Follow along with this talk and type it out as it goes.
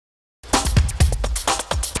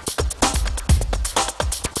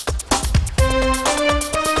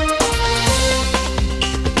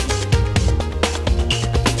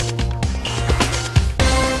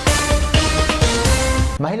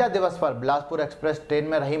दिवस पर Bilaspur express train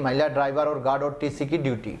में रही महिला ड्राइवर और गार्ड और टीसी की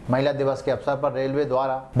ड्यूटी। महिला दिवस के अवसर पर रेलवे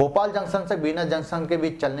द्वारा भोपाल जंक्शन से बीना जंक्शन के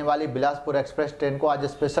बीच चलने वाली बिलासपुर एक्सप्रेस ट्रेन को आज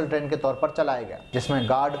स्पेशल ट्रेन के तौर पर चलाया गया, जिसमें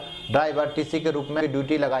गार्ड, ड्राइवर, टीसी के रूप में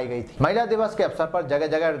ड्यूटी लगाई गई थी। महिला दिवस के अवसर पर जगह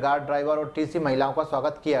जगह गार्ड, ड्राइवर और टीसी महिलाओं का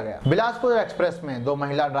स्वागत किया गया। बिलासपुर एक्सप्रेस में 2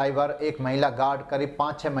 महिला ड्राइवर, 1 महिला गार्ड, करीब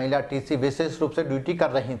 5-6 महिला टीसी विशेष रूप से ड्यूटी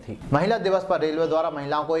कर रही थी। महिला दिवस पर रेलवे द्वारा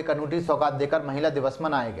महिलाओं को एक अनूठी सौगात देकर महिला दिवस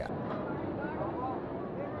मनाया गया।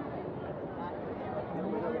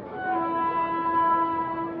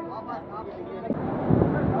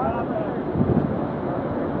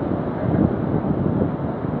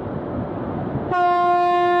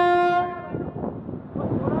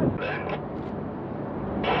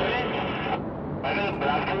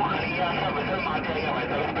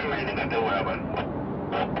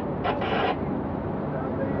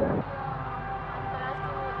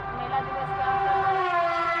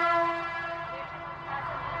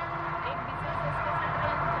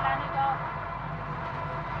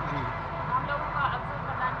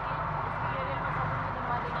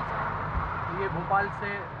 ये भोपाल से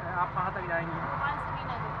आप कहाँ तक जाएंगे? भोपाल से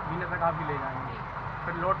बीना तक आप भी ले जाएंगे।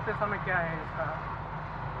 फिर लौटते समय क्या है इसका?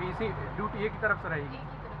 इसी ड्यूटी एक ही तरफ से रहेगी?